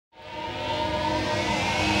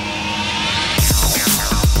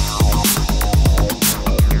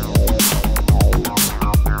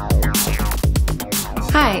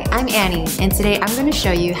Annie, and today I'm going to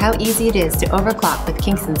show you how easy it is to overclock with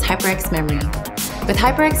Kingston's HyperX memory. With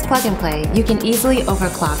HyperX Plug and Play, you can easily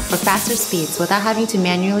overclock for faster speeds without having to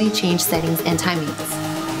manually change settings and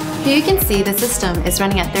timings. Here you can see the system is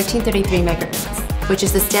running at 1333 MHz, which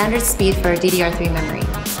is the standard speed for DDR3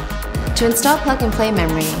 memory. To install Plug and Play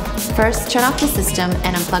memory, first turn off the system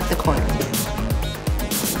and unplug the cord.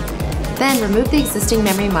 Then remove the existing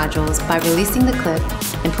memory modules by releasing the clip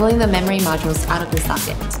and pulling the memory modules out of the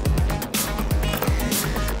socket.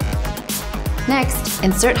 Next,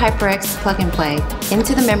 insert HyperX Plug and Play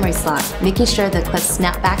into the memory slot, making sure the clips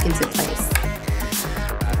snap back into place.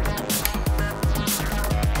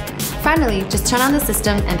 Finally, just turn on the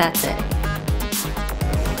system and that's it.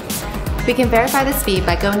 We can verify the speed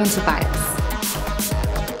by going into BIOS.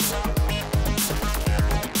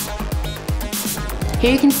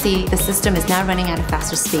 Here you can see the system is now running at a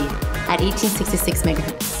faster speed, at 1866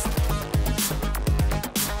 MHz.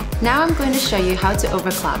 Now I'm going to show you how to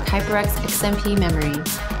overclock HyperX XMP memory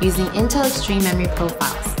using Intel Extreme Memory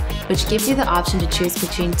Profiles, which gives you the option to choose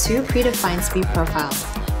between two predefined speed profiles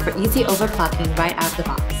for easy overclocking right out of the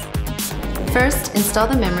box. First, install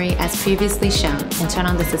the memory as previously shown and turn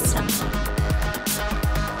on the system.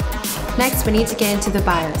 Next, we need to get into the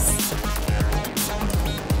BIOS.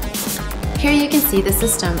 Here you can see the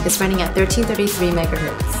system is running at 1333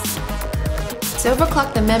 MHz. To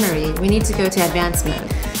overclock the memory, we need to go to Advanced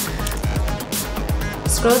Mode.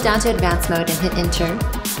 Scroll down to Advanced Mode and hit Enter.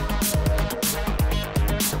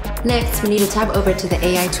 Next, we need to tab over to the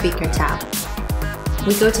AI Tweaker tab.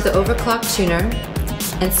 We go to the Overclock Tuner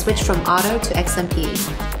and switch from Auto to XMP.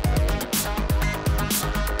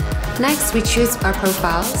 Next, we choose our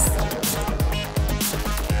profiles.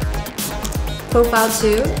 Profile 2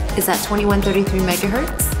 is at 2133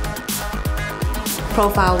 MHz.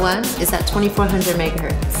 Profile 1 is at 2400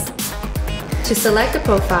 MHz. To select the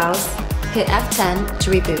profiles, hit F10 to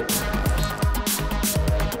reboot.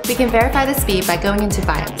 We can verify the speed by going into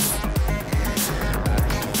BIOS.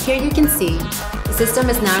 Here you can see the system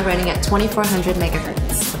is now running at 2400 MHz.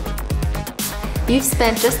 You've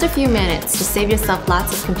spent just a few minutes to save yourself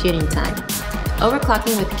lots of computing time.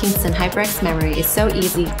 Overclocking with Kingston HyperX memory is so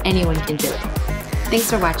easy, anyone can do it. Thanks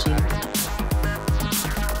for watching.